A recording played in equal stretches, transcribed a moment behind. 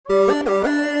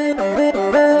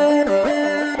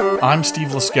I'm Steve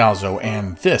Loscalzo,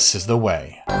 and this is The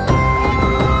Way.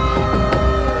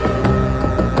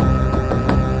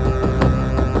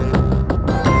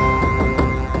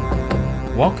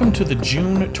 Welcome to the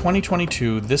June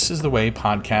 2022 This is The Way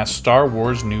podcast Star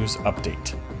Wars News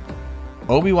Update.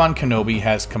 Obi-Wan Kenobi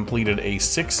has completed a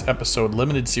 6-episode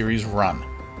limited series run.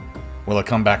 Will it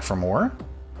come back for more?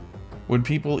 Would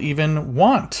people even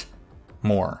want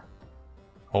more?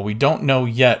 Well, we don't know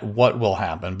yet what will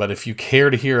happen, but if you care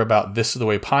to hear about This is the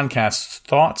Way podcast's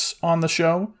thoughts on the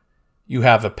show, you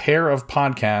have a pair of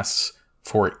podcasts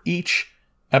for each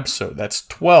episode. That's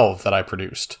 12 that I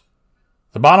produced.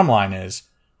 The bottom line is,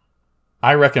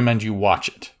 I recommend you watch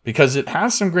it, because it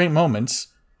has some great moments,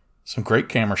 some great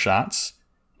camera shots,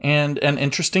 and an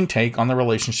interesting take on the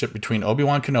relationship between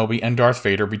Obi-Wan Kenobi and Darth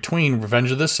Vader between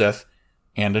Revenge of the Sith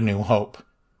and A New Hope.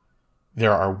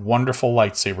 There are wonderful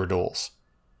lightsaber duels.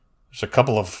 There's a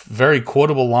couple of very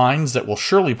quotable lines that will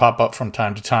surely pop up from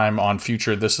time to time on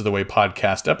future This is the Way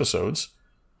podcast episodes.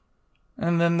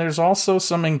 And then there's also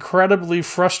some incredibly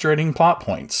frustrating plot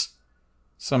points.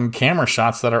 Some camera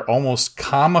shots that are almost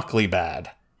comically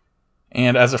bad.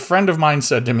 And as a friend of mine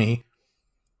said to me,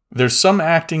 there's some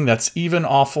acting that's even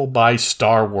awful by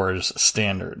Star Wars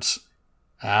standards.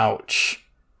 Ouch.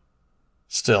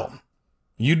 Still,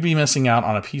 you'd be missing out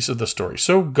on a piece of the story,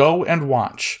 so go and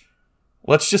watch.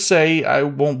 Let's just say I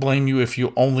won't blame you if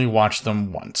you only watch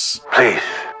them once. Please,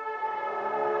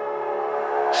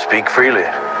 speak freely.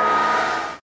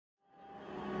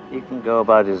 He can go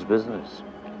about his business.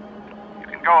 You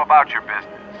can go about your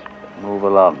business. Move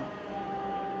along.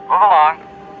 Move along.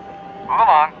 Move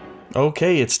along.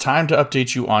 Okay, it's time to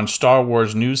update you on Star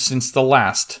Wars news since the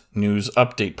last News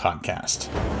Update podcast.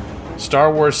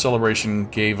 Star Wars Celebration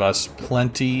gave us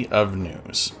plenty of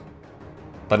news.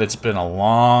 But it's been a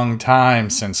long time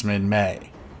since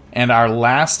mid-May. And our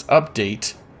last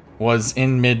update was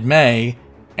in mid-May,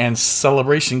 and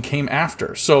Celebration came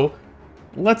after. So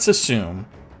let's assume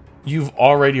you've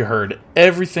already heard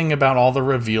everything about all the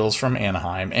reveals from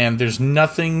Anaheim, and there's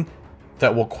nothing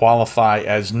that will qualify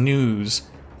as news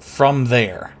from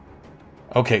there.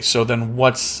 Okay, so then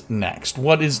what's next?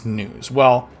 What is news?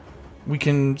 Well, we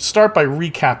can start by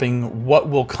recapping what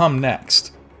will come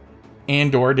next.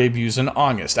 Andor debuts in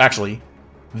August. Actually,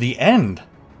 the end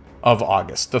of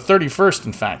August. The 31st,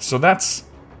 in fact. So that's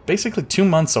basically 2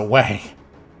 months away.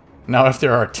 Now, if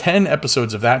there are 10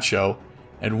 episodes of that show,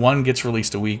 and one gets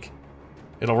released a week,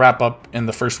 it'll wrap up in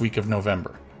the first week of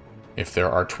November. If there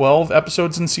are 12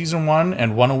 episodes in Season 1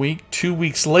 and one a week, 2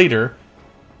 weeks later,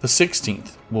 the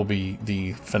 16th will be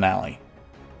the finale.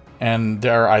 And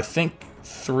there are, I think,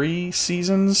 3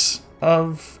 seasons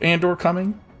of Andor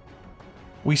coming.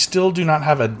 We still do not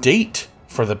have a date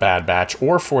for The Bad Batch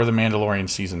or for The Mandalorian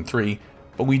Season 3,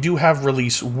 but we do have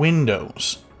release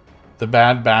windows. The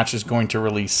Bad Batch is going to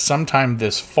release sometime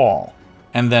this fall,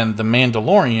 and then The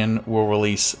Mandalorian will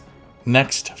release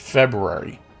next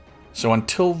February. So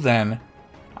until then,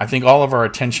 I think all of our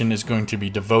attention is going to be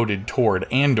devoted toward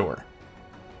Andor.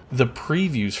 The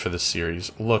previews for the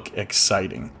series look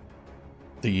exciting.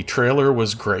 The trailer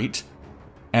was great,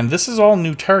 and this is all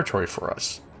new territory for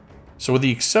us. So with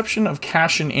the exception of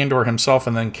Cassian Andor himself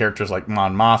and then characters like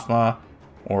Mon Mothma,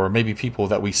 or maybe people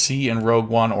that we see in Rogue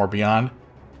One or beyond,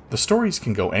 the stories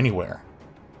can go anywhere.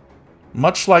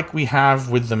 Much like we have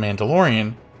with The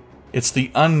Mandalorian, it's the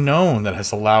unknown that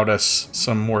has allowed us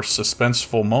some more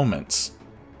suspenseful moments.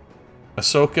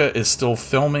 Ahsoka is still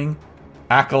filming,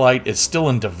 Acolyte is still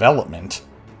in development,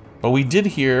 but we did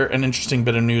hear an interesting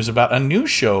bit of news about a new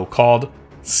show called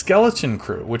Skeleton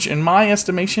Crew, which in my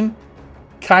estimation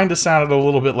kind of sounded a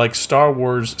little bit like Star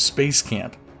Wars Space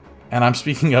Camp. And I'm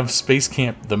speaking of Space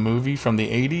Camp, the movie from the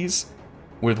 80s,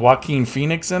 with Joaquin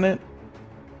Phoenix in it.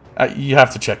 You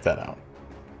have to check that out.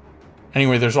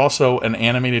 Anyway, there's also an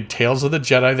animated Tales of the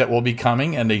Jedi that will be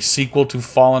coming, and a sequel to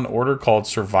Fallen Order called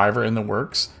Survivor in the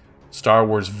works. Star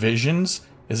Wars Visions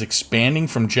is expanding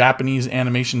from Japanese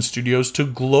animation studios to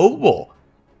global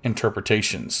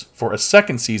interpretations for a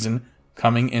second season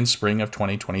coming in spring of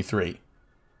 2023.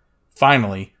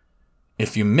 Finally,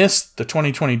 if you missed the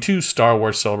 2022 Star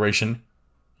Wars Celebration,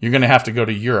 you're going to have to go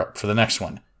to Europe for the next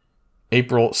one.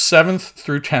 April 7th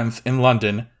through 10th in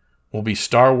London will be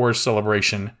Star Wars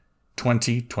Celebration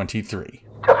 2023.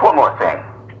 Just one more thing.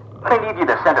 I need you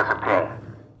to send us a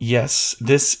ping. Yes,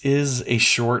 this is a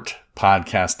short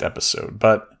podcast episode,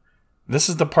 but this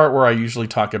is the part where I usually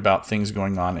talk about things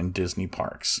going on in Disney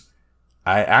parks.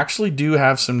 I actually do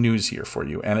have some news here for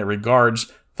you, and it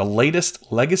regards the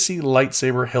latest Legacy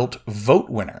Lightsaber Hilt vote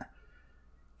winner.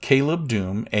 Caleb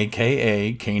Doom,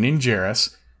 aka Kanan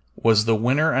Jarrus, was the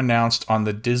winner announced on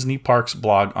the Disney Parks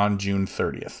blog on June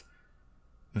 30th.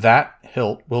 That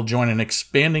hilt will join an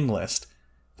expanding list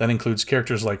that includes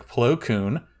characters like Plo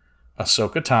Koon,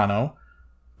 Ahsoka Tano,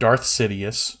 Darth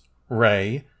Sidious,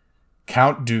 Rey,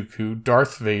 Count Dooku,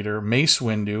 Darth Vader, Mace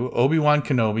Windu, Obi-Wan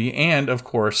Kenobi, and, of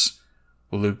course,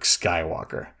 Luke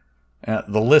Skywalker.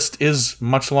 The list is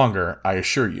much longer, I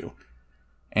assure you.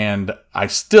 And I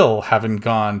still haven't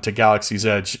gone to Galaxy's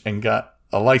Edge and got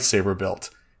a lightsaber built.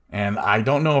 And I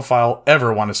don't know if I'll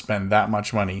ever want to spend that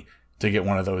much money to get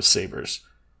one of those sabers.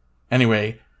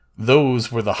 Anyway,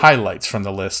 those were the highlights from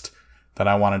the list that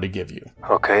I wanted to give you.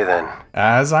 Okay, then.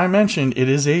 As I mentioned, it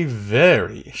is a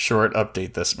very short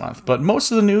update this month, but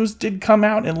most of the news did come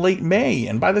out in late May,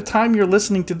 and by the time you're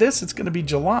listening to this, it's going to be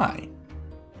July.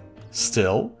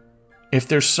 Still, if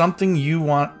there's something you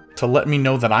want to let me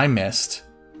know that I missed,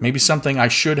 maybe something I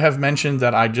should have mentioned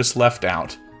that I just left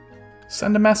out,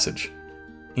 send a message.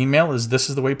 Email is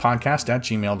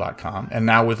thisisthewaypodcast@gmail.com, and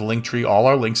now with Linktree, all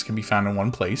our links can be found in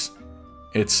one place.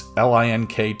 It's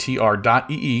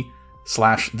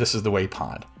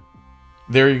linktr.ee/thisisthewaypod.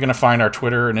 There you're going to find our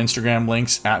Twitter and Instagram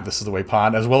links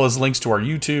 @thisisthewaypod, as well as links to our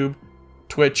YouTube,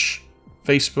 Twitch,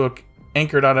 Facebook,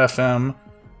 Anchor.fm,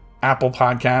 Apple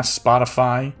Podcasts,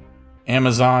 Spotify,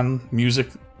 Amazon Music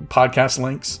podcast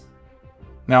links.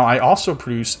 Now, I also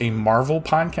produce a Marvel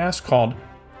podcast called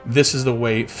This Is the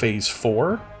Way Phase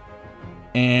 4,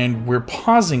 and we're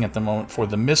pausing at the moment for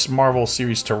the Miss Marvel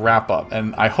series to wrap up,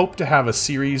 and I hope to have a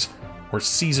series or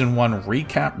Season 1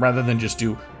 recap rather than just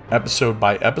do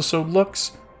episode-by-episode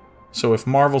looks. So if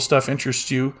Marvel stuff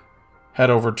interests you, head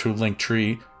over to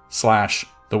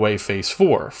Linktree/The Way Phase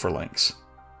 4 for links.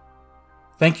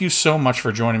 Thank you so much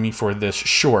for joining me for this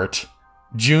short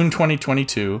June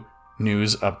 2022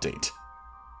 news update.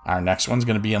 Our next one's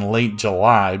going to be in late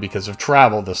July because of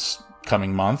travel this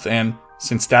coming month, and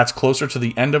since that's closer to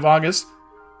the end of August,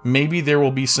 maybe there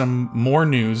will be some more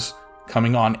news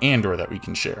coming on Andor that we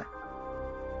can share.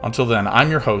 Until then,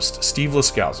 I'm your host, Steve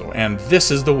Liscalzo, and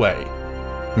this is The Way.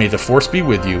 May the Force be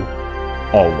with you,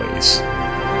 always.